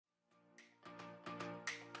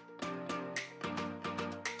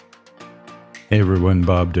Hey everyone,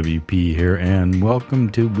 Bob WP here, and welcome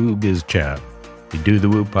to BizChat, the Do the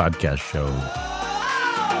Woo podcast show.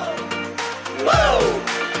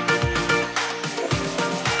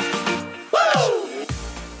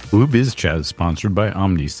 BizChat is sponsored by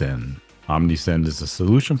OmniSend. OmniSend is a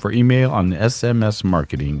solution for email and SMS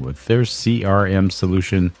marketing with their CRM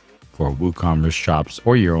solution for WooCommerce shops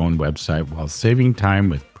or your own website while saving time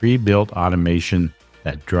with pre-built automation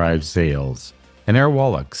that drives sales. And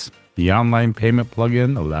Airwallex, the online payment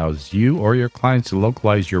plugin, allows you or your clients to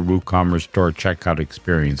localize your WooCommerce store checkout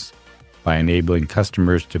experience by enabling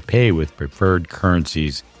customers to pay with preferred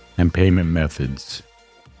currencies and payment methods.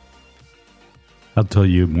 I'll tell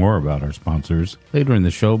you more about our sponsors later in the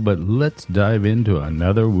show, but let's dive into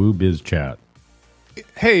another BizChat.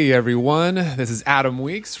 Hey everyone, this is Adam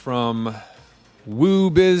Weeks from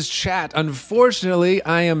BizChat. Unfortunately,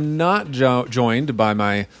 I am not joined by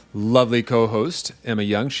my lovely co-host, Emma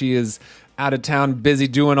Young. She is out of town, busy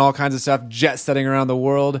doing all kinds of stuff, jet setting around the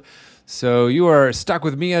world. So you are stuck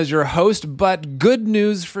with me as your host, but good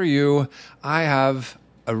news for you. I have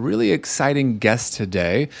a really exciting guest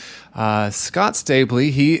today. Scott Stapley.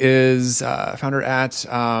 He is founder at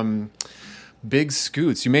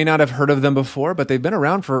BigScoots. You may not have heard of them before, but they've been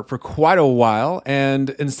around for quite a while.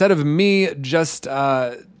 And instead of me just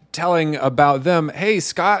telling about them, hey,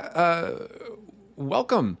 Scott,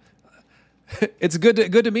 welcome. It's good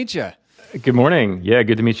to meet you. Good morning. Yeah,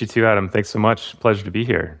 good to meet you too, Adam. Thanks so much. Pleasure to be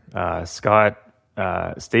here. Scott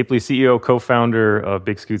Stapely, CEO, co-founder of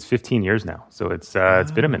BigScoots, 15 years now. So it's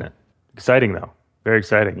been a minute. Exciting though. Very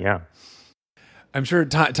exciting. Yeah. I'm sure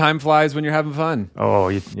time flies when you're having fun. Oh,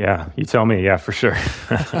 yeah. You tell me. Yeah, for sure.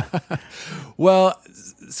 Well,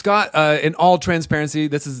 Scott, in all transparency,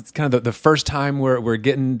 this is kind of the first time we're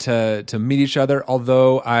getting to meet each other,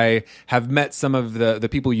 although I have met some of the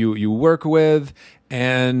people you work with,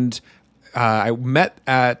 and I met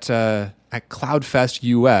at CloudFest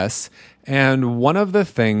US, and one of the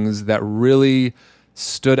things that really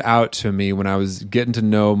stood out to me when I was getting to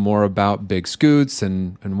know more about BigScoots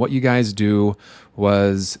and what you guys do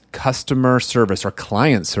was customer service, or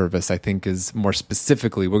client service, I think is more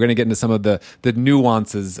specifically. We're going to get into some of the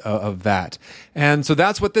nuances of that. And so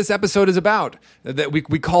that's what this episode is about. That we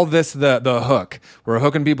call this the hook. We're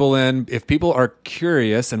hooking people in. If people are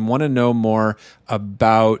curious and want to know more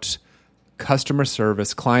about customer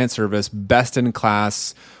service, client service, best in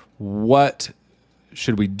class, what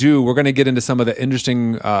should we do? We're going to get into some of the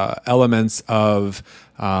interesting elements of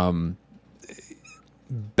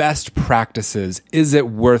best practices. Is it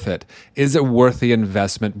worth it? Is it worth the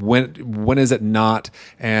investment? When is it not?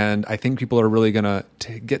 And I think people are really going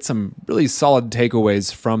to get some really solid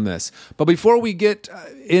takeaways from this. But before we get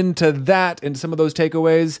into some of those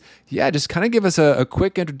takeaways, just kind of give us a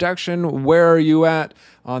quick introduction. Where are you at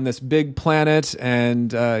on this big planet?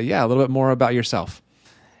 And a little bit more about yourself.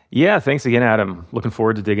 Yeah, thanks again, Adam. Looking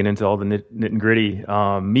forward to digging into all the nit and gritty.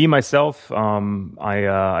 Myself,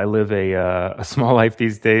 I live a small life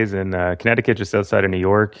these days in Connecticut, just outside of New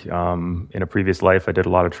York. In a previous life, I did a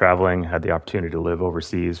lot of traveling, had the opportunity to live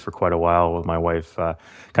overseas for quite a while with my wife. Kind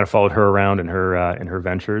of followed her around in her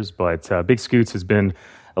ventures. But BigScoots has been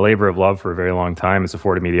a labor of love for a very long time. It's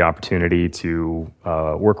afforded me the opportunity to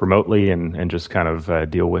work remotely and just kind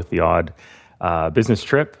of deal with the odd business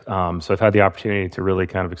trip. So I've had the opportunity to really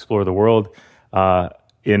kind of explore the world.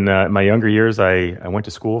 In my younger years, I went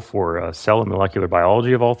to school for cell and molecular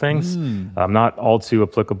biology, of all things. Not all too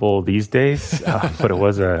applicable these days, but it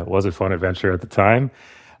was a fun adventure at the time.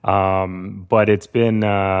 But it's been,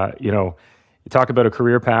 you talk about a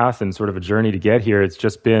career path and sort of a journey to get here. It's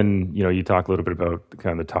just been, you talk a little bit about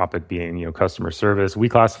kind of the topic being, customer service. We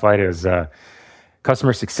classify it as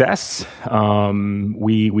customer success.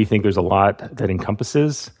 We think there's a lot that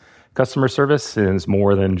encompasses customer service, and it's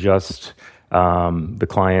more than just the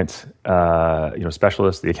client,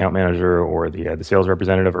 specialist, the account manager, or the sales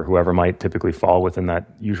representative, or whoever might typically fall within that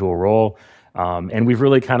usual role. And we've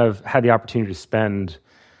really kind of had the opportunity to spend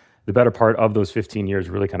the better part of those 15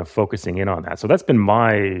 years really kind of focusing in on that. So that's been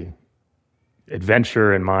my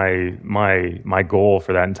adventure, and my goal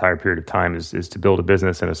for that entire period of time is to build a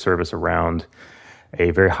business and a service around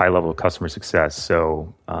a very high level of customer success.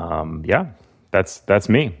 So, that's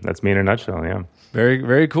me. That's me in a nutshell. Yeah. Very,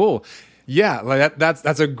 very cool. Yeah, like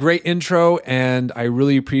that's a great intro, and I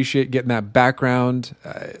really appreciate getting that background.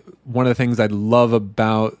 One of the things I love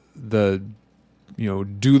about the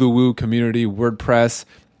Do the Woo community, WordPress,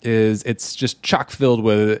 is it's just chock filled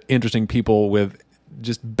with interesting people with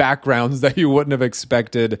just backgrounds that you wouldn't have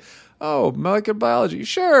expected. Oh, molecular biology,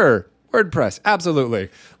 sure. WordPress, absolutely.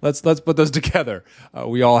 Let's put those together.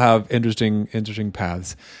 We all have interesting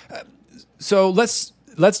paths. So let's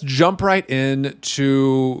jump right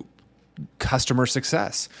into customer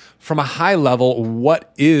success. From a high level,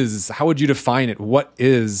 how would you define it? What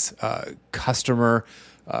is customer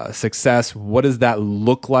success? What does that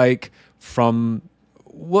look like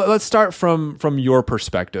let's start from your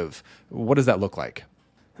perspective. What does that look like?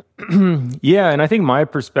 Yeah, and I think my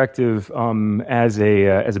perspective as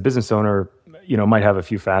a business owner, might have a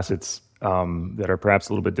few facets that are perhaps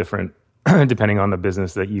a little bit different depending on the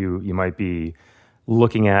business that you might be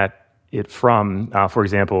looking at it from. For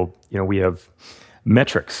example, we have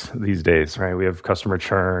metrics these days, right? We have customer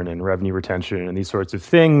churn and revenue retention and these sorts of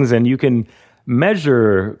things, and you can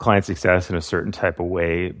measure client success in a certain type of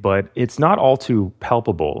way, but it's not all too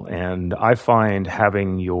palpable. And I find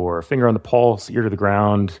having your finger on the pulse, ear to the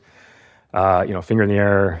ground, finger in the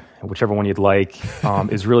air, whichever one you'd like,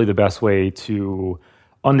 is really the best way to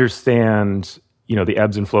understand, the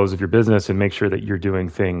ebbs and flows of your business and make sure that you're doing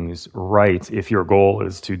things right if your goal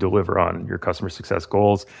is to deliver on your customer success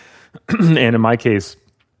goals. And in my case,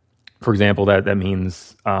 for example, that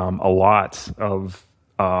means a lot of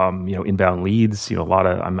inbound leads.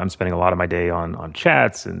 I'm spending a lot of my day on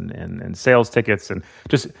chats and sales tickets, and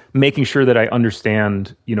just making sure that I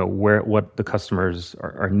understand, what the customers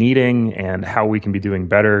are needing and how we can be doing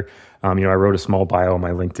better. I wrote a small bio on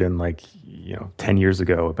my LinkedIn 10 years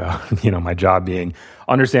ago about, my job being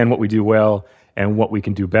understand what we do well and what we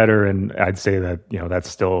can do better. And I'd say that, that's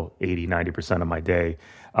still 80-90% of my day.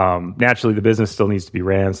 Naturally, the business still needs to be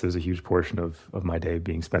ran, so there's a huge portion of my day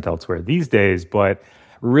being spent elsewhere these days. But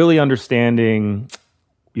really understanding,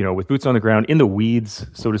 with boots on the ground, in the weeds,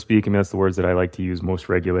 so to speak, that's the words that I like to use most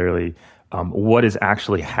regularly, what is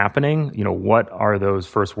actually happening? What are those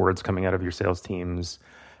first words coming out of your sales team's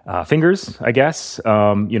fingers, I guess?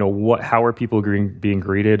 How are people being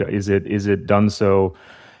greeted? Is it done so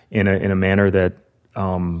in a manner that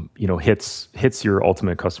hits your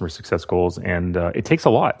ultimate customer success goals? And it takes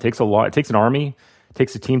a lot. It takes an army, it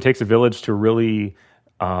takes a team, it takes a village to really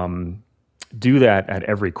do that at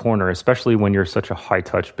every corner, especially when you're such a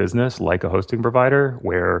high-touch business like a hosting provider,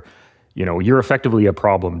 where you're effectively a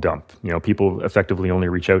problem dump. People effectively only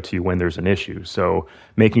reach out to you when there's an issue. So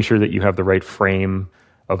making sure that you have the right frame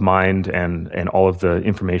of mind and all of the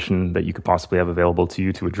information that you could possibly have available to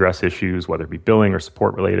you to address issues, whether it be billing or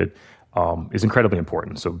support related, is incredibly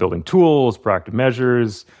important. So building tools, proactive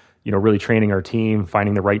measures, really training our team,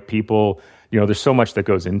 finding the right people. There's so much that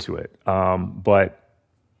goes into it. But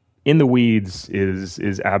in the weeds is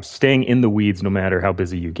staying in the weeds, no matter how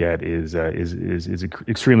busy you get, is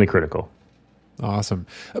extremely critical. Awesome.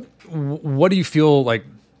 What do you feel like?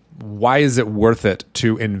 Why is it worth it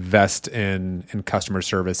to invest in customer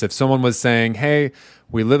service? If someone was saying, "Hey,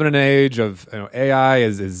 we live in an age of AI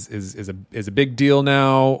is a big deal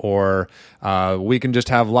now," or we can just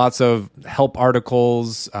have lots of help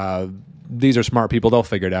articles. These are smart people; they'll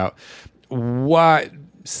figure it out. Why?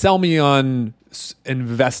 Sell me on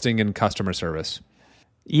investing in customer service.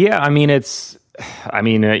 Yeah, this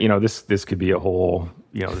could be a whole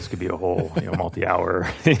multi-hour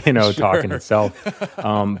Sure. talk in itself.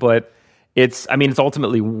 But it's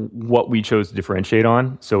ultimately what we chose to differentiate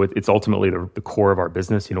on. So it's ultimately the core of our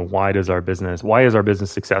business. Why is our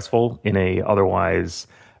business successful in a otherwise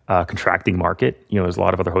contracting market? There's a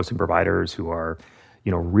lot of other hosting providers who are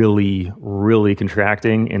really, really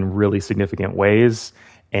contracting in really significant ways.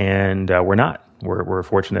 And we're not. We're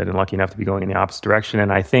fortunate and lucky enough to be going in the opposite direction.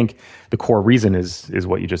 And I think the core reason is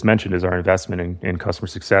what you just mentioned, is our investment in customer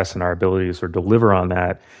success and our ability to sort of deliver on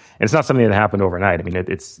that. And it's not something that happened overnight.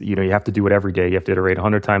 It's you have to do it every day. You have to iterate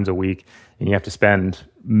 100 times a week, and you have to spend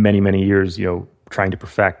many, many years, trying to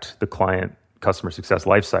perfect the client customer success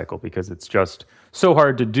lifecycle, because it's just so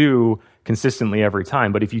hard to do consistently every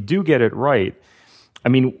time. But if you do get it right,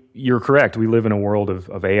 you're correct. We live in a world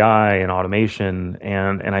of AI and automation,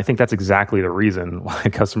 and I think that's exactly the reason why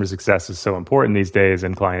customer success is so important these days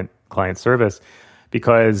in client service.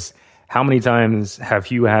 Because how many times have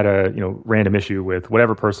you had a random issue with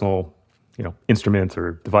whatever personal instrument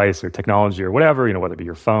or device or technology or whatever, whether it be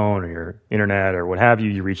your phone or your internet or what have you?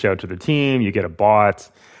 You reach out to the team, you get a bot,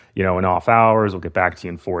 in off hours. We'll get back to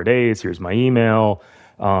you in 4 days. Here's my email.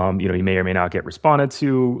 You may or may not get responded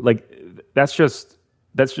to. That's just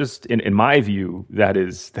in my view,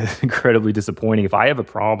 that's incredibly disappointing. If I have a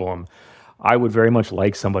problem, I would very much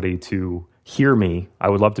like somebody to hear me. I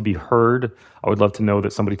would love to be heard. I would love to know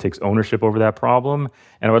that somebody takes ownership over that problem.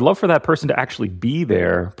 And I would love for that person to actually be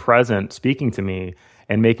there, present, speaking to me,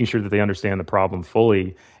 and making sure that they understand the problem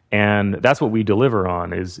fully. And that's what we deliver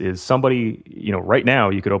on is somebody, right now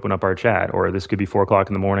you could open up our chat, or this could be 4:00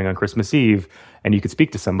 in the morning on Christmas Eve, and you could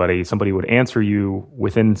speak to somebody. Somebody would answer you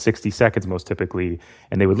within 60 seconds, most typically,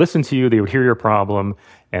 and they would listen to you, they would hear your problem,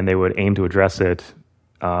 and they would aim to address it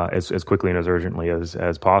as quickly and as urgently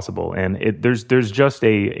as possible. And there's just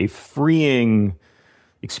a freeing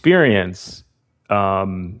experience,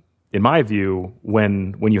 in my view,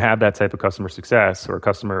 when you have that type of customer success or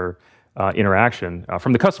customer interaction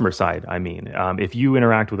from the customer side. I mean, if you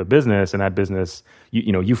interact with a business and that business,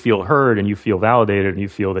 you feel heard and you feel validated and you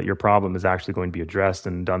feel that your problem is actually going to be addressed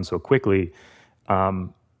and done so quickly,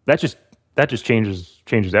 that just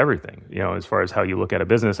changes everything, as far as how you look at a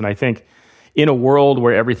business. And I think in a world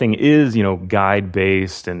where everything is, guide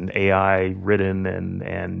based and AI written and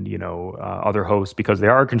other hosts, because they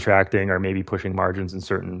are contracting or maybe pushing margins in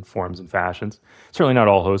certain forms and fashions. Certainly not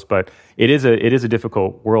all hosts, but it is a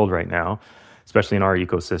difficult world right now, especially in our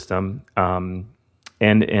ecosystem.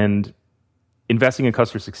 And investing in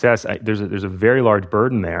customer success, there's a very large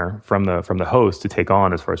burden there from the host to take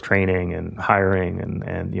on as far as training and hiring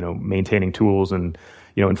and maintaining tools and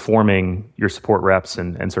informing your support reps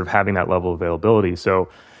and sort of having that level of availability. So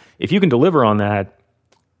if you can deliver on that,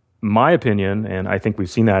 my opinion, and I think we've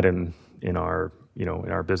seen that in our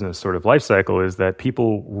business sort of life cycle, is that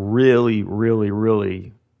people really, really,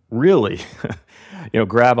 really, really,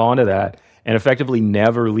 grab onto that and effectively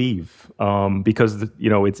never leave, because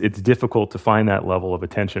it's difficult to find that level of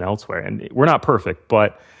attention elsewhere. And we're not perfect,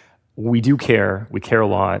 but we do care. We care a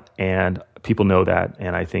lot, and people know that,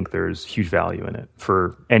 and I think there's huge value in it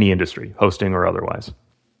for any industry, hosting or otherwise.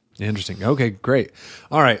 Interesting. Okay, great.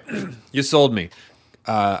 All right, you sold me.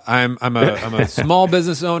 I'm a small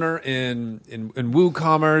business owner in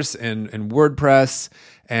WooCommerce and WordPress,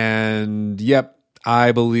 and yep,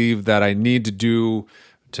 I believe that I need to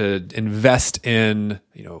invest in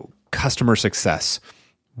customer success.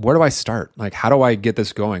 Where do I start? Like, how do I get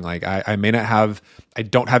this going? Like, I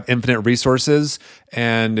don't have infinite resources.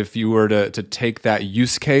 And if you were to take that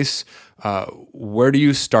use case, where do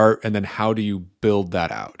you start? And then how do you build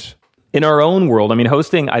that out? In our own world, I mean,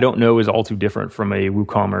 hosting, I don't know, is all too different from a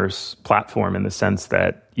WooCommerce platform in the sense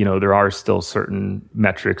that, there are still certain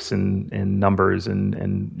metrics and numbers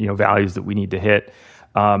and values that we need to hit.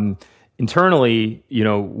 Internally,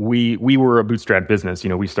 we were a bootstrap business.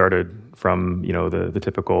 We started from, the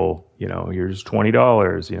typical, here's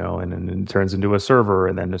 $20, and then it turns into a server,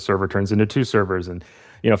 and then the server turns into 2 servers. And,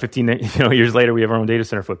 15 years later, we have our own data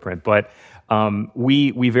center footprint. But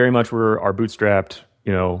we very much were our bootstrapped,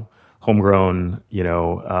 homegrown,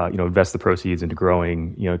 invest the proceeds into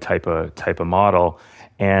growing, type of model.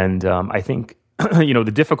 And I think,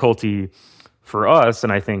 the difficulty for us,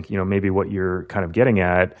 and I think, maybe what you're kind of getting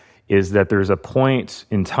at, is that there's a point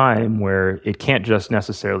in time where it can't just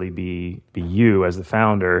necessarily be you as the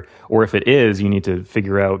founder, or if it is, you need to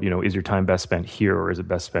figure out, is your time best spent here or is it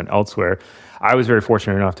best spent elsewhere? I was very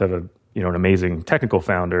fortunate enough to have an amazing technical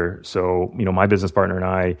founder. So, my business partner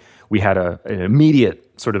and we had an immediate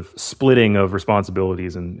sort of splitting of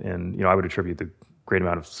responsibilities, and I would attribute the great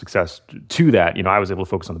amount of success to that. I was able to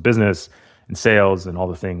focus on the business and sales and all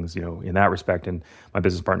the things, in that respect. And my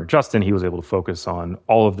business partner, Justin, he was able to focus on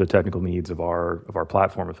all of the technical needs of our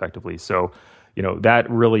platform effectively. So, that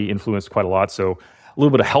really influenced quite a lot. So a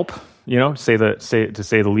little bit of help, to say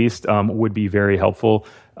the least, would be very helpful,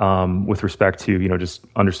 with respect to, just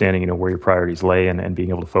understanding, where your priorities lay and being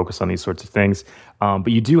able to focus on these sorts of things. But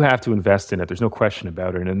you do have to invest in it. There's no question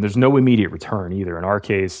about it. And there's no immediate return either. In our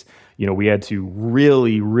case, we had to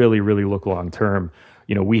really, really, really look long term.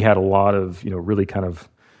 We had a lot of, really kind of,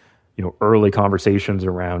 early conversations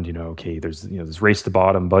around, okay, there's, this race to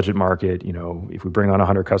bottom budget market. If we bring on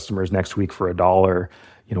 100 customers next week for $1,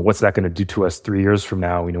 what's that going to do to us 3 years from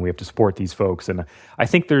now? We have to support these folks. And I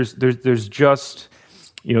think there's just,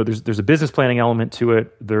 there's a business planning element to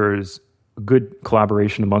it. There's good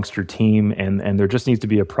collaboration amongst your team, and there just needs to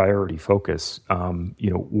be a priority focus.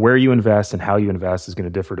 Where you invest and how you invest is going to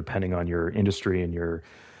differ depending on your industry and your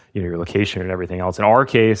location and everything else. In our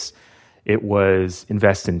case, it was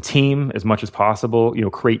invest in team as much as possible,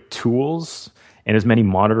 create tools and as many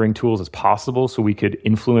monitoring tools as possible so we could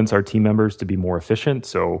influence our team members to be more efficient.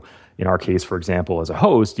 So in our case, for example, as a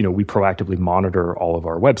host, we proactively monitor all of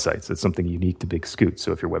our websites. It's something unique to BigScoots.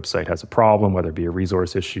 So if your website has a problem, whether it be a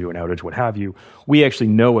resource issue, an outage, what have you, we actually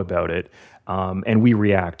know about it, and we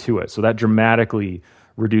react to it. So that dramatically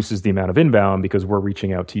reduces the amount of inbound because we're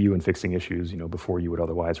reaching out to you and fixing issues, before you would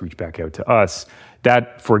otherwise reach back out to us.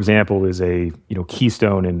 That, for example, is a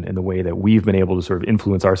keystone in the way that we've been able to sort of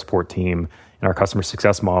influence our support team and our customer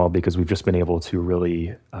success model, because we've just been able to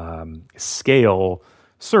really scale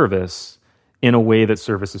service in a way that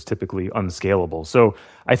service is typically unscalable. So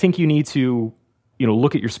I think you need to,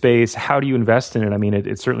 look at your space. How do you invest in it? I mean,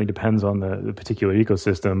 it certainly depends on the particular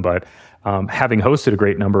ecosystem, but having hosted a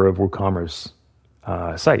great number of WooCommerce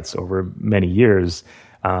sites over many years,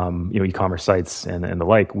 e-commerce sites and the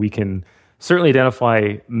like, we can certainly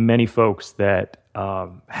identify many folks that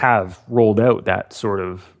have rolled out that sort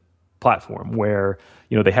of platform where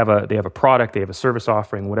they have a product, they have a service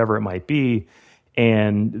offering, whatever it might be,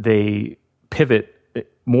 and they pivot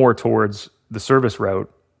more towards the service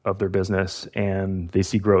route of their business, and they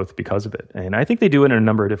see growth because of it. And I think they do it in a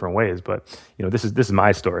number of different ways. But this is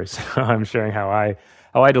my story, so I'm sharing how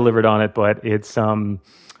I delivered on it. But it's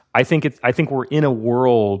I think we're in a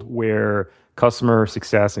world where customer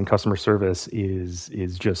success and customer service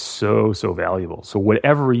is just so valuable. So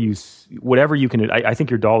whatever you can, I think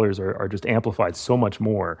your dollars are just amplified so much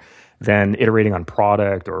more than iterating on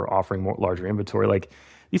product or offering more larger inventory. Like,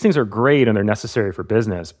 these things are great and they're necessary for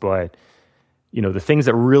business, but the things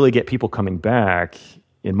that really get people coming back,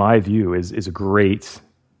 in my view, is a great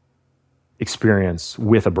experience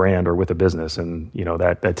with a brand or with a business, and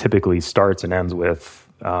that typically starts and ends with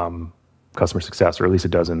customer success, or at least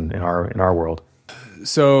it does in our world.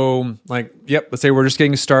 So, let's say we're just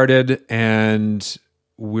getting started and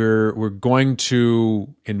we're going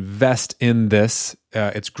to invest in this.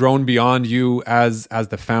 It's grown beyond you as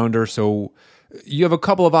the founder, so you have a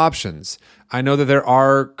couple of options. I know that there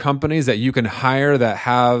are companies that you can hire that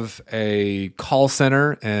have a call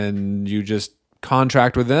center, and you just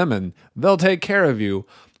contract with them and they'll take care of you.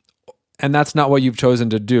 And that's not what you've chosen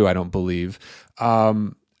to do, I don't believe.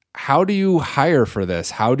 How do you hire for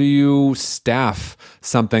this? How do you staff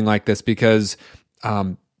something like this? Because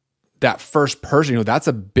that first person, that's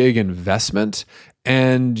a big investment,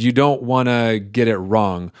 and you don't want to get it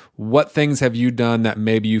wrong. What things have you done that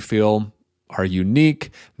maybe you feel are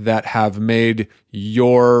unique, that have made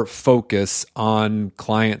your focus on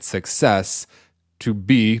client success to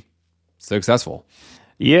be successful?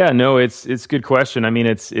 Yeah, no, it's a good question. I mean,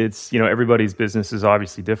 it's everybody's business is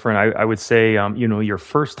obviously different. I would say your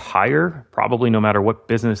first hire, probably no matter what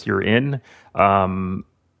business you're in,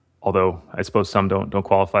 although I suppose some don't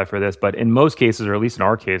qualify for this, but in most cases, or at least in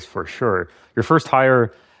our case for sure, your first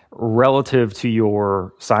hire relative to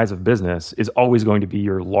your size of business is always going to be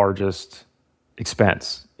your largest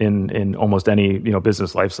expense in almost any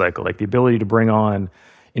business life cycle. Like, the ability to bring on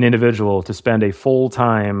an individual to spend a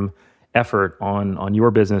full-time effort on your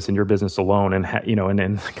business and your business alone, and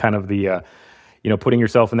and kind of the putting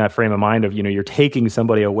yourself in that frame of mind of you're taking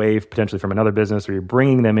somebody away potentially from another business, or you're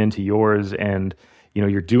bringing them into yours, and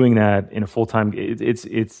you're doing that in a full-time. It's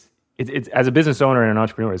as a business owner and an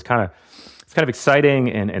entrepreneur, it's kind of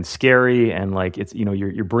exciting and scary, and like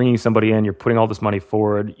you're bringing somebody in, you're putting all this money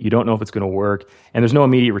forward, you don't know if it's going to work, and there's no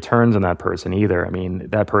immediate returns on that person either. I mean,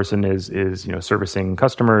 that person is servicing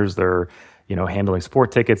customers, they're handling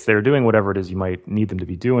support tickets, they're doing whatever it is you might need them to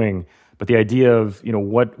be doing. But the idea of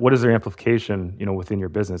what is their amplification within your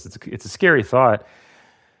business? It's a scary thought.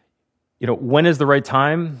 When is the right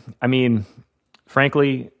time? I mean,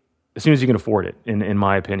 frankly, as soon as you can afford it, in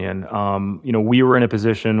my opinion. We were in a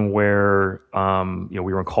position where, we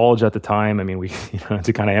were in college at the time. I mean, we,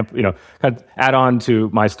 to kind of add on to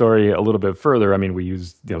my story a little bit further. I mean, we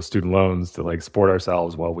used, student loans to support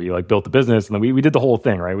ourselves while we built the business, and then we did the whole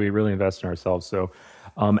thing, right? We really invested in ourselves. So,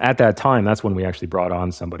 at that time, that's when we actually brought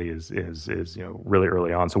on somebody is really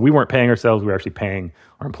early on. So we weren't paying ourselves; we were actually paying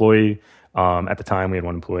our employee. At the time, we had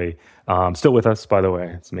one employee still with us, by the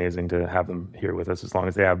way. It's amazing to have them here with us as long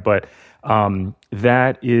as they have. But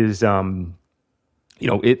that is,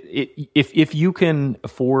 if you can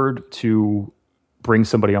afford to bring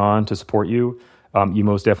somebody on to support you, you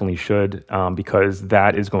most definitely should, because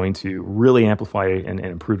that is going to really amplify and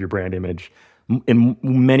improve your brand image in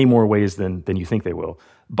many more ways than you think they will,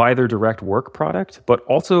 by their direct work product, but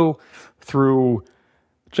also through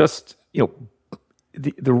just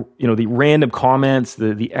the random comments,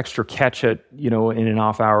 the extra catch at in an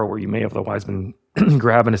off hour where you may have otherwise been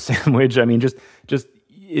grabbing a sandwich. I mean, just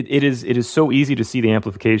it is so easy to see the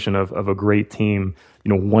amplification of a great team.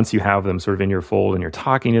 Once you have them sort of in your fold and you're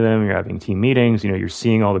talking to them, you're having team meetings. You're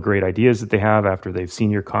seeing all the great ideas that they have after they've seen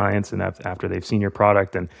your clients and after they've seen your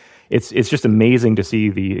product, and it's just amazing to see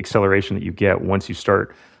the acceleration that you get once you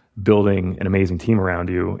start building an amazing team around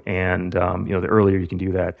you. And the earlier you can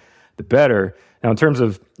do that, the better. Now, in terms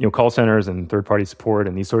of call centers and third-party support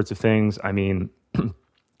and these sorts of things, I mean,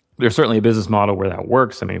 there's certainly a business model where that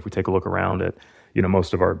works. I mean, if we take a look around at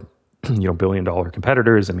most of our billion-dollar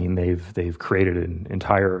competitors, I mean, they've created an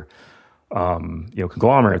entire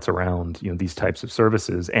conglomerates around these types of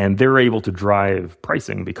services, and they're able to drive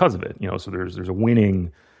pricing because of it. So there's a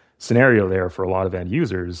winning scenario there for a lot of end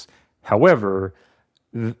users. However,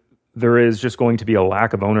 there is just going to be a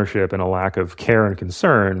lack of ownership and a lack of care and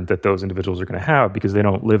concern that those individuals are going to have because they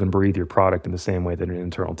don't live and breathe your product in the same way that an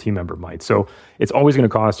internal team member might. So it's always going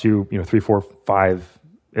to cost you, 3, 4, 5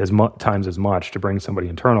 times as much to bring somebody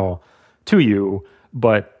internal to you.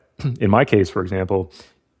 But in my case, for example,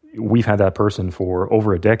 we've had that person for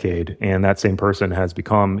over a decade, and that same person has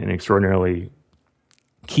become an extraordinarily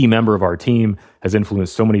key member of our team, has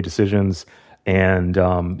influenced so many decisions. And,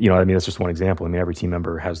 that's just one example. Every team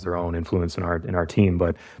member has their own influence in our team,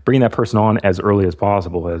 but bringing that person on as early as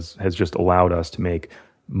possible has just allowed us to make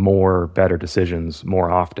better decisions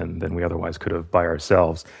more often than we otherwise could have by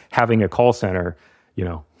ourselves. Having a call center,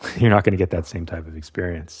 you're not going to get that same type of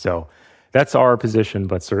experience. So that's our position,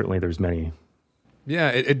 but certainly there's many. Yeah,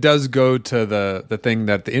 it does go to the thing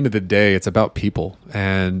that at the end of the day, it's about people,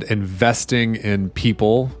 and investing in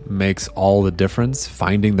people makes all the difference,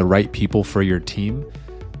 finding the right people for your team.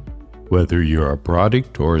 Whether you're a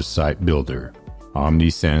product or a site builder,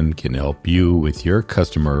 OmniSend can help you with your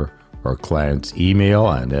customer or client's email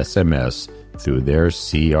and SMS through their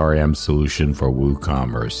CRM solution for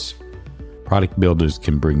WooCommerce. Product builders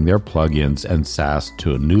can bring their plugins and SaaS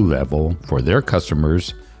to a new level for their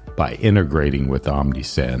customers by integrating with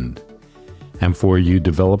OmniSend. And for you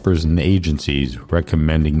developers and agencies,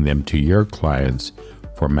 recommending them to your clients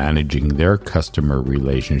for managing their customer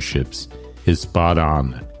relationships is spot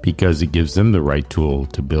on because it gives them the right tool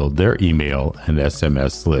to build their email and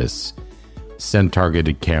SMS lists, send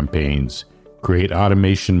targeted campaigns, create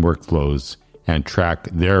automation workflows, and track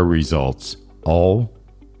their results, all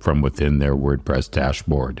from within their WordPress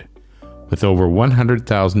dashboard. With over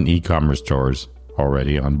 100,000 e-commerce stores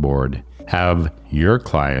already on board, have your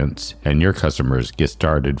clients and your customers get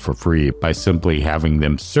started for free by simply having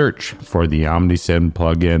them search for the OmniSend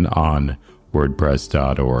plugin on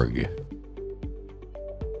WordPress.org.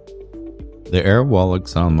 The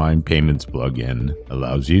Airwallex online payments plugin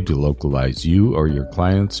allows you to localize you or your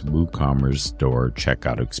client's WooCommerce store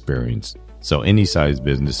checkout experience, so any size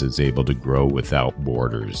business is able to grow without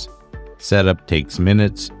borders. Setup takes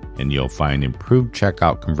minutes, and you'll find improved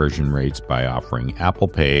checkout conversion rates by offering Apple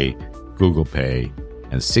Pay, Google Pay,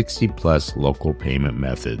 and 60-plus local payment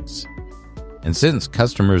methods. And since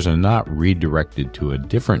customers are not redirected to a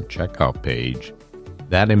different checkout page,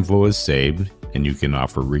 that info is saved, and you can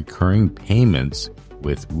offer recurring payments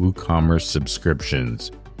with WooCommerce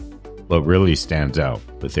subscriptions. What really stands out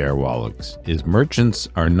with Airwallex is merchants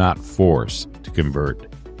are not forced to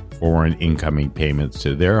convert foreign incoming payments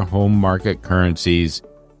to their home market currencies,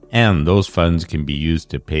 and those funds can be used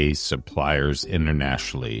to pay suppliers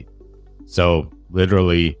internationally. So,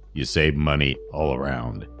 literally, you save money all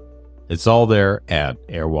around. It's all there at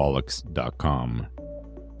airwallex.com.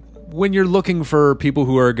 When you're looking for people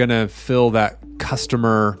who are going to fill that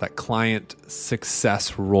client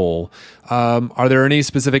success role, are there any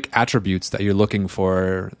specific attributes that you're looking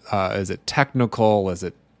for? Is it technical? Is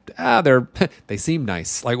it, they seem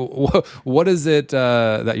nice. Like, what is it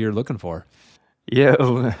that you're looking for? Yeah,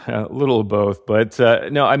 a little of both, but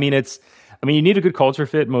no, you need a good culture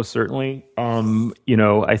fit, most certainly.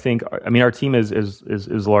 I think our team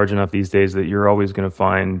is large enough these days that you're always going to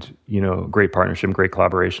find, great partnership, great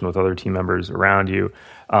collaboration with other team members around you.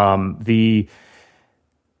 The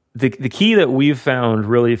key that we've found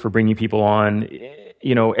really for bringing people on,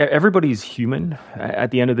 everybody's human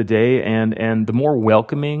at the end of the day, and the more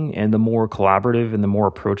welcoming and the more collaborative and the more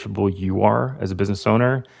approachable you are as a business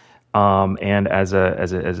owner, and as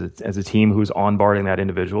a team who's onboarding that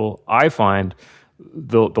individual, I find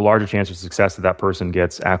the larger chance of success that person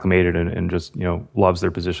gets acclimated and just loves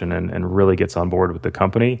their position and really gets on board with the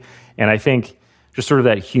company. And I think just sort of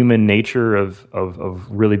that human nature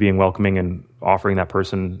of really being welcoming and offering that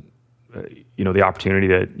person the opportunity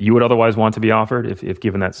that you would otherwise want to be offered if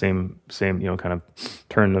given that same kind of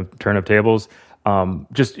turn of tables,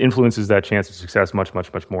 just influences that chance of success much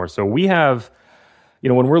more. So we have,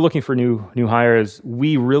 when we're looking for new hires,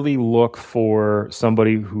 we really look for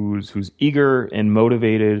somebody who's eager and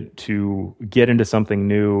motivated to get into something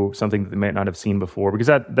new, something that they might not have seen before, because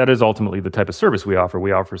that is ultimately the type of service we offer.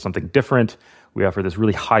 We offer something different. We offer this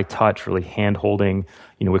really high touch, really hand holding,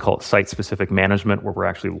 we call it site specific management, where we're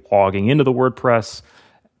actually logging into the WordPress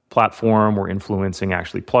platform. We're influencing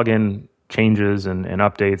actually plugin changes and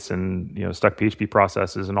updates and stuck PHP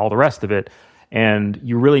processes and all the rest of it. And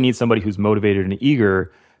you really need somebody who's motivated and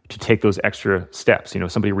eager to take those extra steps.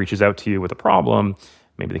 Somebody reaches out to you with a problem,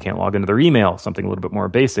 Maybe they can't log into their email, something a little bit more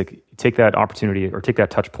basic. Take that opportunity or take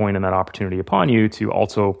that touch point and that opportunity upon you to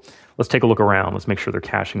also, let's take a look around. Let's make sure their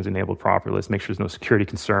caching is enabled properly. Let's make sure there's no security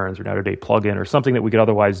concerns or out-of-date plugin or something that we could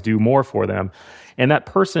otherwise do more for them. And that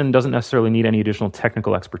person doesn't necessarily need any additional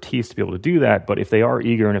technical expertise to be able to do that. But if they are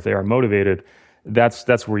eager and if they are motivated,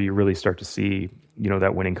 that's where you really start to see,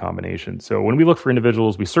 that winning combination. So when we look for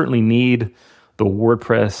individuals, we certainly need the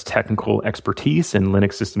WordPress technical expertise and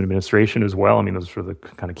Linux system administration as well. I mean, those are the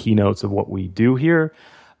kind of keynotes of what we do here.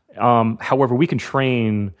 However, we can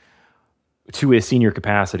train to a senior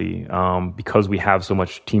capacity because we have so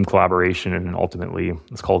much team collaboration and ultimately,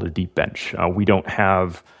 let's call it a deep bench. We don't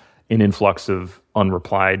have an influx of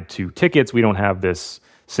unreplied to tickets. We don't have this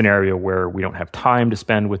scenario where we don't have time to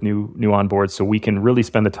spend with new onboards, so we can really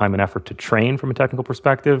spend the time and effort to train from a technical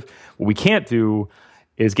perspective. What we can't do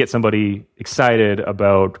is get somebody excited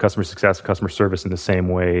about customer success, customer service in the same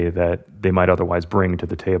way that they might otherwise bring to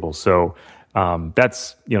the table. So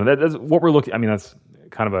that's what we're looking. I mean, that's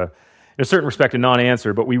kind of in a certain respect, a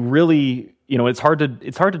non-answer. But we really, it's hard to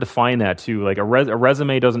define that too. Like a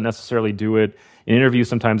resume doesn't necessarily do it. An interview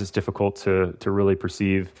sometimes it's difficult to really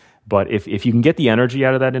perceive. But if you can get the energy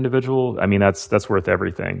out of that individual, I mean, that's worth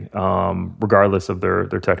everything, regardless of their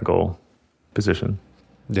technical position.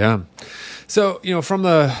 Yeah. So, from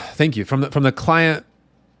the client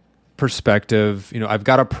perspective, I've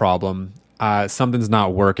got a problem. Something's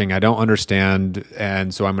not working. I don't understand.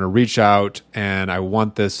 And so I'm going to reach out and I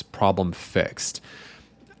want this problem fixed.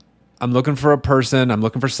 I'm looking for a person. I'm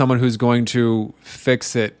looking for someone who's going to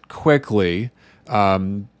fix it quickly.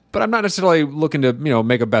 But I'm not necessarily looking to,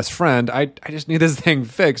 make a best friend. I just need this thing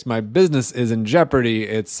fixed. My business is in jeopardy.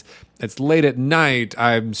 It's late at night.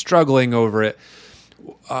 I'm struggling over it.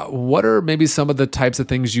 What are maybe some of the types of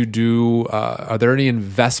things you do? Are there any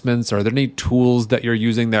investments? Are there any tools that you're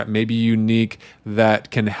using that may be unique that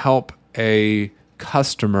can help a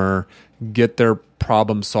customer get their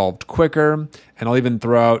problem solved quicker? And I'll even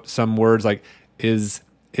throw out some words like, is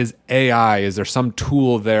AI, is there some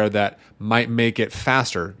tool there that might make it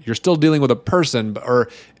faster? You're still dealing with a person, or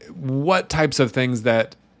what types of things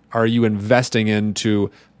that are you investing in to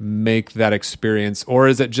make that experience? Or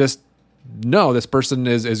is it just, no, this person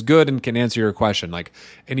is good and can answer your question? Like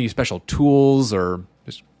any special tools, or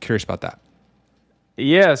just curious about that.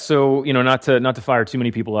 Yeah, so not to fire too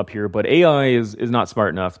many people up here, but AI is not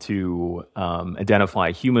smart enough to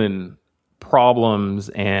identify human problems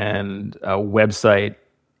and website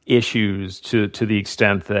issues to the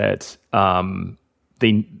extent that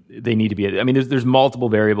they need to be. I mean, there's multiple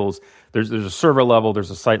variables. There's a server level,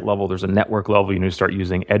 there's a site level, there's a network level. You start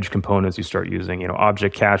using edge components, you start using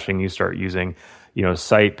object caching, you start using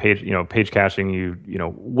site page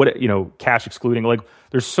caching, cache excluding. Like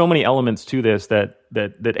there's so many elements to this that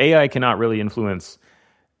AI cannot really influence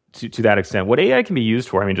to that extent. What AI can be used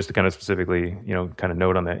for, I mean, just to kind of specifically kind of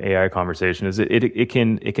note on the AI conversation, is it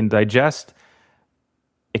can digest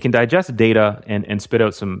data and spit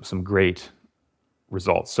out some great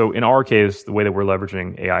results. So in our case, the way that we're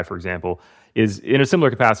leveraging AI, for example, is in a similar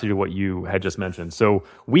capacity to what you had just mentioned. So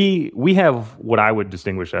we have what I would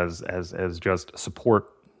distinguish as just support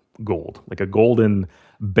gold, like a golden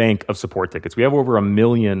bank of support tickets. We have over 1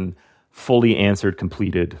 million fully answered,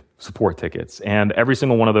 completed support tickets. And every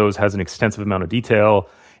single one of those has an extensive amount of detail,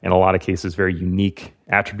 in a lot of cases, very unique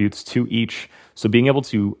attributes to each. So being able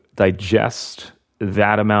to digest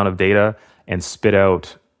that amount of data and spit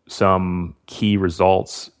out some key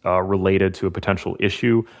results related to a potential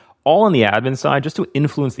issue, all on the admin side, just to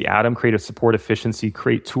influence the admin, create a support efficiency,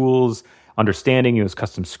 create tools, understanding, use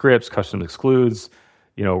custom scripts, custom excludes,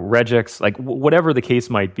 regex, like whatever the case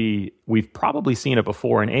might be. We've probably seen it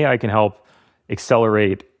before, and AI can help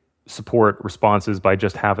accelerate support responses by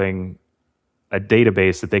just having a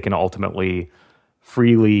database that they can ultimately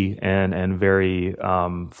freely and very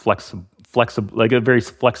flexible, like a very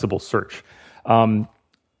flexible search.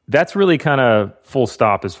 That's really kind of full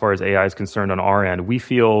stop as far as AI is concerned on our end. We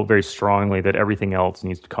feel very strongly that everything else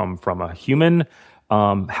needs to come from a human.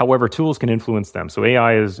 However, tools can influence them. So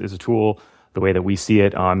AI is a tool, the way that we see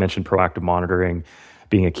it. I mentioned proactive monitoring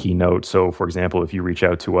being a keynote. So for example, if you reach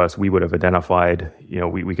out to us, we would have identified,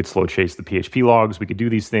 we could slow chase the PHP logs. We could do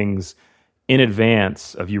these things in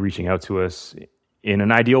advance of you reaching out to us. In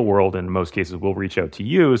an ideal world, in most cases, we'll reach out to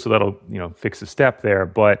you. So that'll, fix a step there.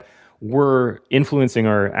 But we're influencing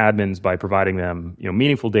our admins by providing them,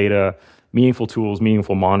 meaningful data, meaningful tools,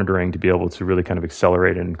 meaningful monitoring to be able to really kind of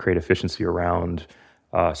accelerate and create efficiency around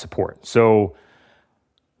support. So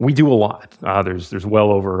we do a lot. There's well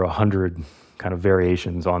over 100 kind of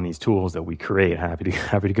variations on these tools that we create. Happy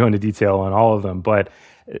to go into detail on all of them, but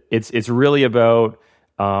it's really about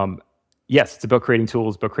Yes, it's about creating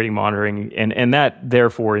tools, about creating monitoring, and that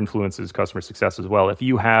therefore influences customer success as well. If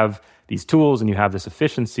you have these tools and you have this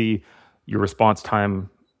efficiency, your response time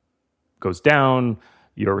goes down,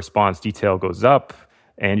 your response detail goes up,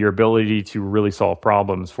 and your ability to really solve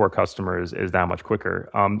problems for customers is that much quicker.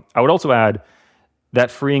 I would also add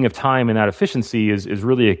that freeing of time and that efficiency is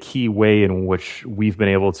really a key way in which we've been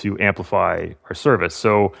able to amplify our service.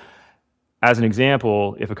 So as an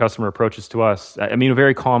example, if a customer approaches to us, I mean, a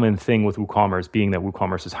very common thing with WooCommerce, being that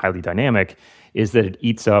WooCommerce is highly dynamic, is that it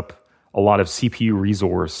eats up a lot of CPU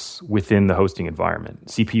resource within the hosting environment.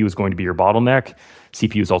 CPU is going to be your bottleneck.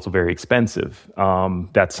 CPU is also very expensive.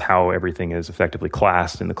 That's how everything is effectively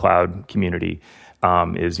classed in the cloud community. You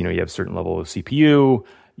have a certain level of CPU.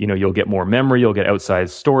 You'll get more memory, you'll get outsized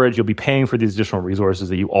storage, you'll be paying for these additional resources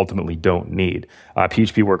that you ultimately don't need.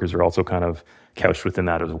 PHP workers are also kind of couched within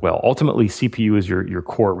that as well. Ultimately, CPU is your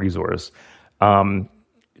core resource.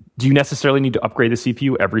 Do you necessarily need to upgrade the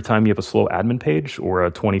CPU every time you have a slow admin page or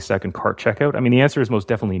a 20-second cart checkout? I mean, the answer is most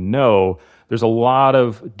definitely no. There's a lot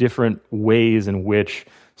of different ways in which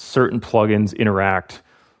certain plugins interact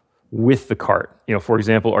with the cart. For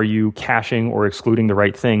example, are you caching or excluding the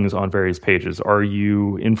right things on various pages? Are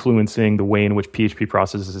you influencing the way in which PHP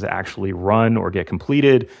processes actually run or get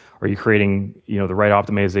completed? Are you creating, the right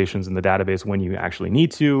optimizations in the database when you actually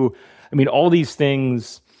need to? I mean, all these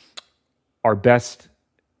things are best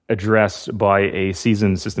addressed by a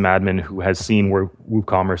seasoned system admin who has seen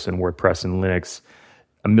WooCommerce and WordPress and Linux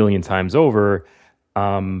a million times over.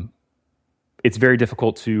 It's very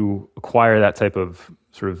difficult to acquire that type of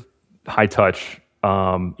sort of high touch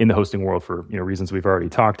in the hosting world for reasons we've already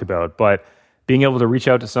talked about. But being able to reach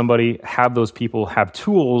out to somebody, have those people have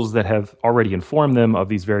tools that have already informed them of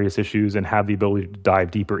these various issues and have the ability to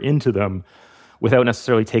dive deeper into them without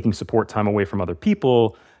necessarily taking support time away from other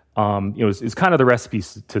people, is kind of the recipe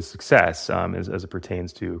to success as it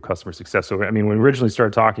pertains to customer success. So, I mean, when we originally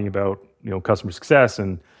started talking about customer success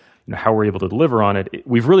and how we're able to deliver on it,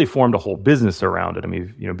 we've really formed a whole business around it. I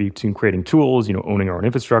mean, between creating tools, owning our own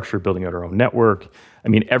infrastructure, building out our own network. I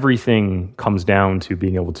mean, everything comes down to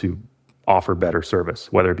being able to offer better service,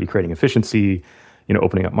 whether it be creating efficiency,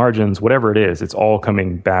 opening up margins, whatever it is. It's all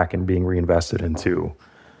coming back and being reinvested into.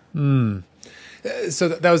 So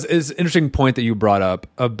that was an interesting point that you brought up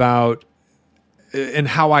about and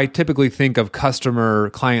how I typically think of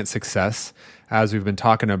customer client success, as we've been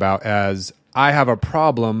talking about, as I have a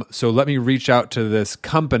problem, so let me reach out to this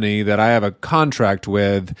company that I have a contract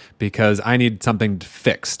with because I need something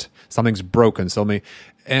fixed. Something's broken.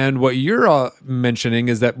 And what you're mentioning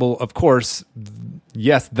is that, well, of course,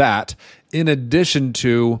 yes, that. In addition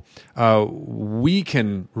to, we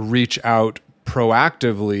can reach out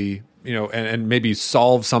proactively, and maybe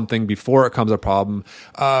solve something before it becomes a problem.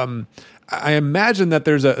 I imagine that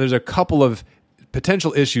there's a couple of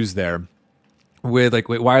potential issues there. With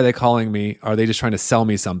wait, why are they calling me? Are they just trying to sell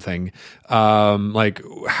me something?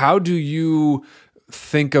 How do you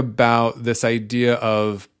think about this idea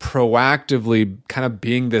of proactively kind of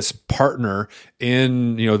being this partner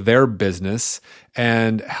in their business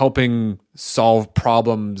and helping solve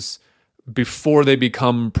problems before they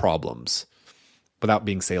become problems without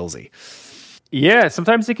being salesy? Yeah,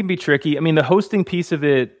 sometimes it can be tricky. I mean, the hosting piece of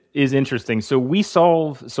it is interesting. So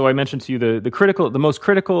I mentioned to you the most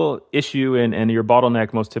critical issue and your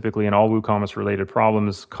bottleneck most typically in all WooCommerce related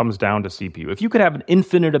problems comes down to CPU. If you could have an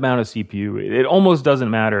infinite amount of CPU, it almost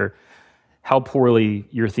doesn't matter how poorly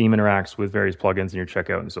your theme interacts with various plugins in your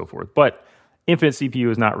checkout and so forth. But infinite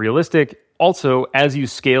CPU is not realistic. Also, as you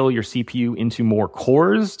scale your CPU into more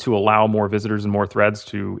cores to allow more visitors and more threads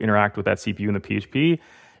to interact with that CPU in the PHP,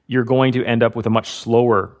 you're going to end up with a much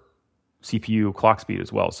slower CPU clock speed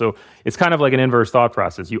as well. So it's kind of like an inverse thought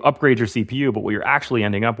process. You upgrade your CPU, but what you're actually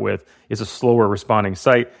ending up with is a slower responding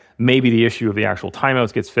site. Maybe the issue of the actual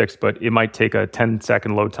timeouts gets fixed, but it might take a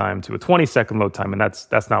 10-second load time to a 20-second load time, and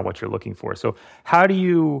that's not what you're looking for. So how do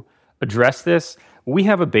you address this? We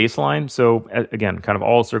have a baseline. So again, kind of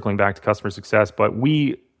all circling back to customer success, but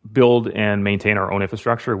we build and maintain our own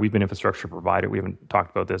infrastructure. We've been infrastructure provider. We haven't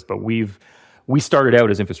talked about this, but we started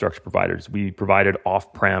out as infrastructure providers. We provided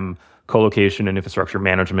off-prem co-location and infrastructure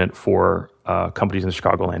management for companies in the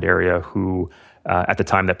Chicagoland area who, at the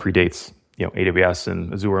time that predates, AWS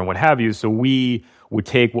and Azure and what have you. So we would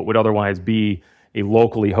take what would otherwise be a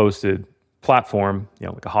locally hosted platform,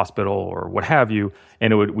 like a hospital or what have you,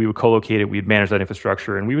 and we would co-locate it. We'd manage that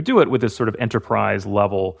infrastructure, and we would do it with this sort of enterprise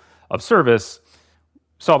level of service.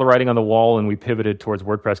 Saw the writing on the wall, and we pivoted towards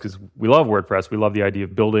WordPress because we love WordPress. We love the idea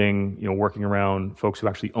of building, working around folks who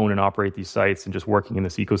actually own and operate these sites and just working in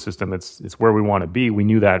this ecosystem. It's where we want to be. We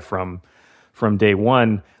knew that from from day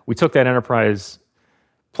one. We took that enterprise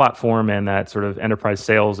platform and that sort of enterprise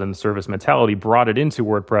sales and service mentality, brought it into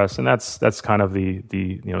WordPress, and that's kind of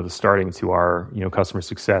the starting to our customer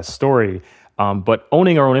success story. But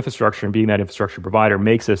owning our own infrastructure and being that infrastructure provider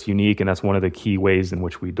makes us unique, and that's one of the key ways in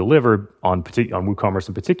which we deliver on WooCommerce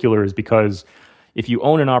in particular, is because if you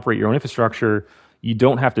own and operate your own infrastructure, you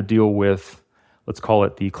don't have to deal with, let's call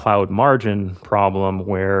it the cloud margin problem,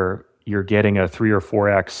 where you're getting a 3 or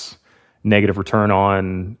 4x negative return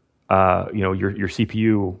on your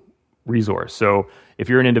CPU resource. So if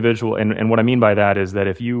you're an individual, and what I mean by that is that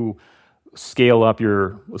if you scale up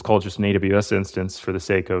your, let's call it just an AWS instance for the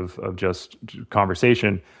sake of just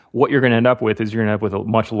conversation, what you're going to end up with is you're going to end up with a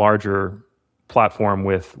much larger platform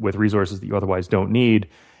with resources that you otherwise don't need,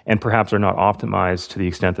 and perhaps are not optimized to the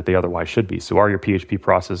extent that they otherwise should be. So are your PHP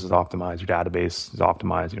processes optimized, your database is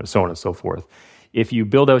optimized, so on and so forth. If you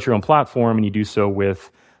build out your own platform and you do so with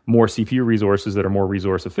more CPU resources that are more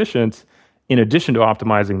resource efficient, in addition to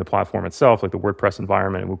optimizing the platform itself, like the WordPress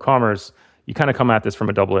environment and WooCommerce, you kind of come at this from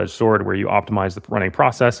a double-edged sword where you optimize the running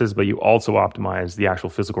processes, but you also optimize the actual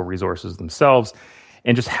physical resources themselves.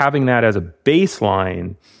 And just having that as a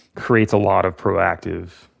baseline creates a lot of proactive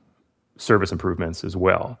service improvements as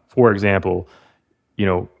well. For example,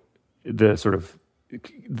 the sort of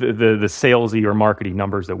the salesy or marketing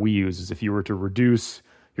numbers that we use is if you were to reduce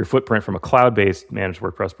your footprint from a cloud-based managed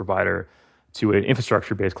WordPress provider to an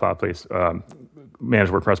infrastructure-based cloud-based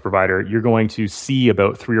managed WordPress provider, you're going to see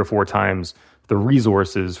about 3 or 4 times the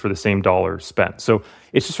resources for the same dollar spent. So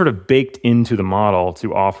it's just sort of baked into the model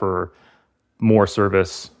to offer more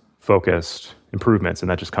service-focused improvements, and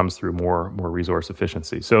that just comes through more resource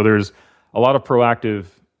efficiency. So there's a lot of proactive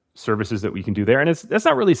services that we can do there, and that's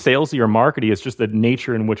not really salesy or markety. It's just the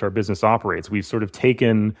nature in which our business operates. We've sort of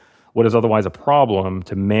taken what is otherwise a problem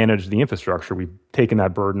to manage the infrastructure. We've taken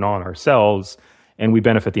that burden on ourselves, and we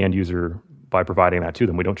benefit the end user by providing that to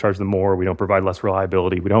them. We don't charge them more. We don't provide less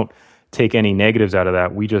reliability. We don't take any negatives out of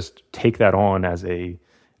that. We just take that on as a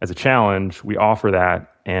challenge. We offer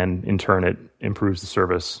that, and in turn, it improves the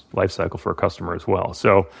service lifecycle for a customer as well.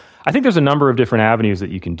 So I think there's a number of different avenues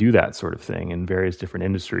that you can do that sort of thing in various different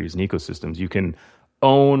industries and ecosystems. You can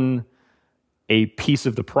own a piece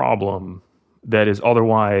of the problem that is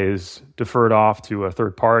otherwise deferred off to a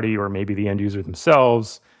third party or maybe the end user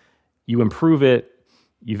themselves. You improve it,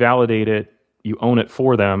 you validate it, you own it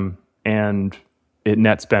for them, and it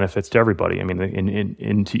nets benefits to everybody. I mean,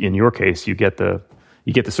 in your case, you get the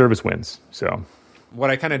service wins. So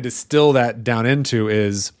what I kind of distill that down into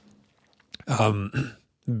is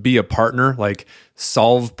be a partner, like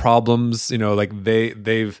solve problems, like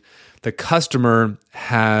the customer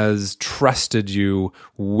has trusted you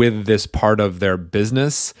with this part of their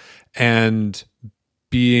business, and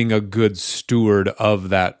being a good steward of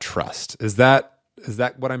that trust. Is that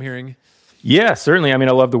what I'm hearing? Yeah, certainly. I mean,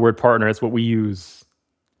 I love the word partner. It's what we use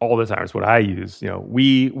all the time. It's what I use.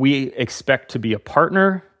 We expect to be a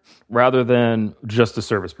partner rather than just a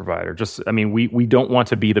service provider. We don't want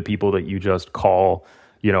to be the people that you just call,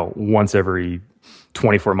 once every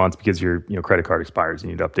 24 months because your credit card expires and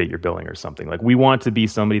you need to update your billing or something. Like, we want to be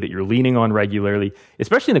somebody that you're leaning on regularly,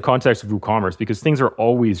 especially in the context of WooCommerce, because things are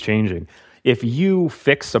always changing. If you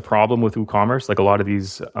fix a problem with WooCommerce, like a lot of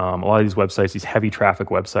these websites, these heavy traffic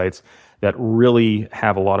websites that really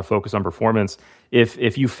have a lot of focus on performance,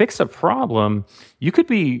 if you fix a problem, you could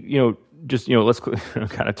be let's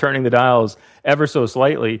kind of turning the dials ever so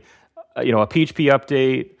slightly. A PHP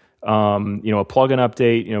update, a plugin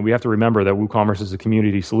update. We have to remember that WooCommerce is a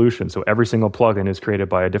community solution. So every single plugin is created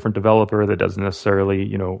by a different developer that doesn't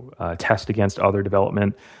necessarily, test against other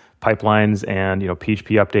development pipelines, and,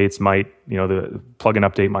 PHP updates might, the plugin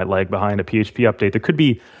update might lag behind a PHP update. There could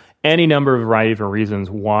be any number of variety of different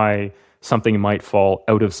reasons why something might fall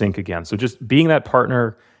out of sync again. So just being that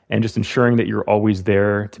partner and just ensuring that you're always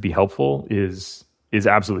there to be helpful is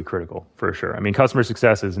absolutely critical, for sure. I mean, customer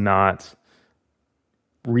success is not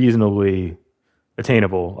reasonably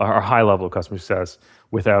attainable, or high level of customer success,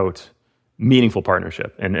 without meaningful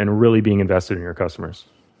partnership and really being invested in your customers.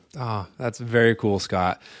 Ah, that's very cool,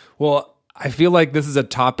 Scott. Well, I feel like this is a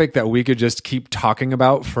topic that we could just keep talking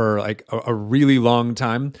about for like a really long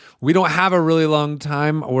time. We don't have a really long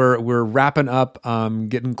time. We're wrapping up,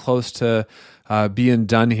 getting close to being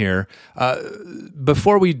done here.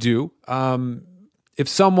 Before we do, if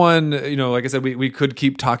someone, like I said, we could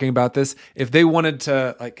keep talking about this. If they wanted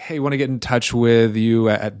to, like, hey, want to get in touch with you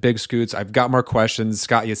at BigScoots, I've got more questions.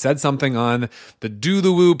 Scott, you said something on the Do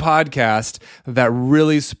the Woo podcast that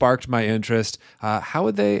really sparked my interest. How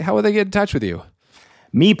would they get in touch with you?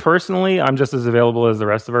 Me personally, I'm just as available as the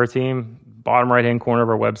rest of our team. bottom right-hand corner of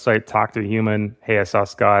our website, talk to a human. Hey, I saw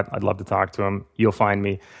Scott. I'd love to talk to him. You'll find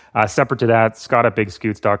me. Separate to that,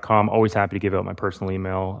 scott@bigscoots.com. Always happy to give out my personal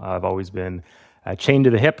email. I've always been chained to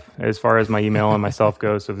the hip as far as my email and myself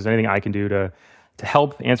goes. So if there's anything I can do to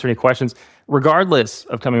help answer any questions, regardless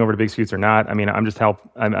of coming over to BigScoots or not, I mean, I'm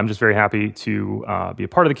just very happy to be a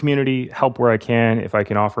part of the community, help where I can. If I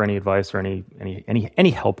can offer any advice or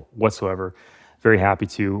any help whatsoever, very happy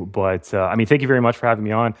to. But I mean, thank you very much for having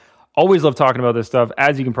me on. Always love talking about this stuff.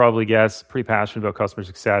 As you can probably guess, pretty passionate about customer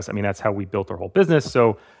success. I mean, that's how we built our whole business.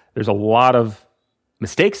 So there's a lot of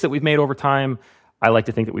mistakes that we've made over time. I like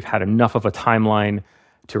to think that we've had enough of a timeline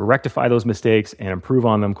to rectify those mistakes and improve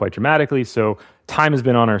on them quite dramatically. So time has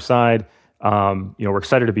been on our side. We're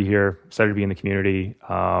excited to be here, excited to be in the community.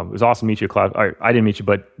 It was awesome to meet you at Cloud. I didn't meet you,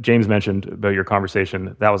 but James mentioned about your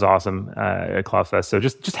conversation. That was awesome at CloudFest. So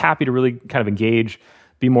just happy to really kind of engage,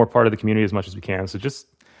 be more part of the community as much as we can. So just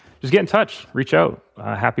get in touch, reach out.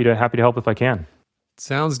 Happy to help if I can.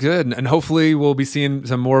 Sounds good. And hopefully we'll be seeing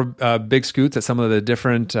some more BigScoots at some of the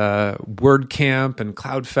different WordCamp and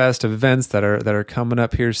CloudFest events that are coming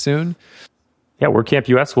up here soon. Yeah, WordCamp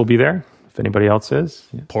US will be there if anybody else is.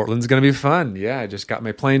 Yeah. Portland's going to be fun. Yeah, I just got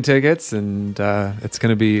my plane tickets, and it's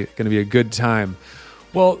going to be a good time.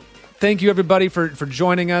 Well, thank you everybody for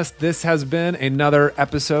joining us. This has been another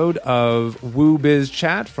episode of Woo Biz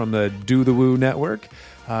Chat from the Do the Woo Network.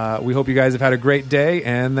 We hope you guys have had a great day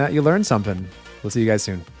and that you learned something. We'll see you guys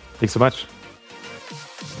soon. Thanks so much.